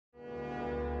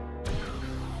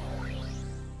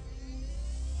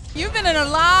You've been in a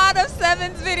lot of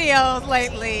Sevyn's videos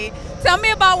lately. Tell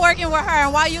me about working with her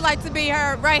and why you like to be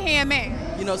her right-hand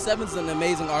man. You know, Sevyn's an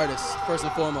amazing artist, first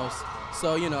and foremost.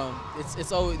 So, you know,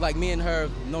 it's always like me and her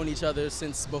have known each other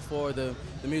since before the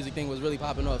music thing was really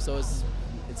popping off. So it's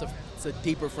a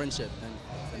deeper friendship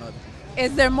than other.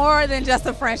 Is there more than just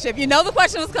a friendship? You know the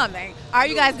question was coming. Are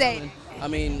you guys dating? I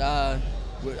mean,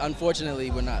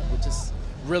 unfortunately, we're not. We're just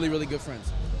really, really good friends.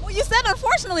 Well, you said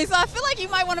unfortunately, so I feel like you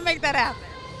might want to make that happen.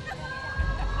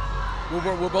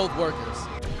 We're both workers.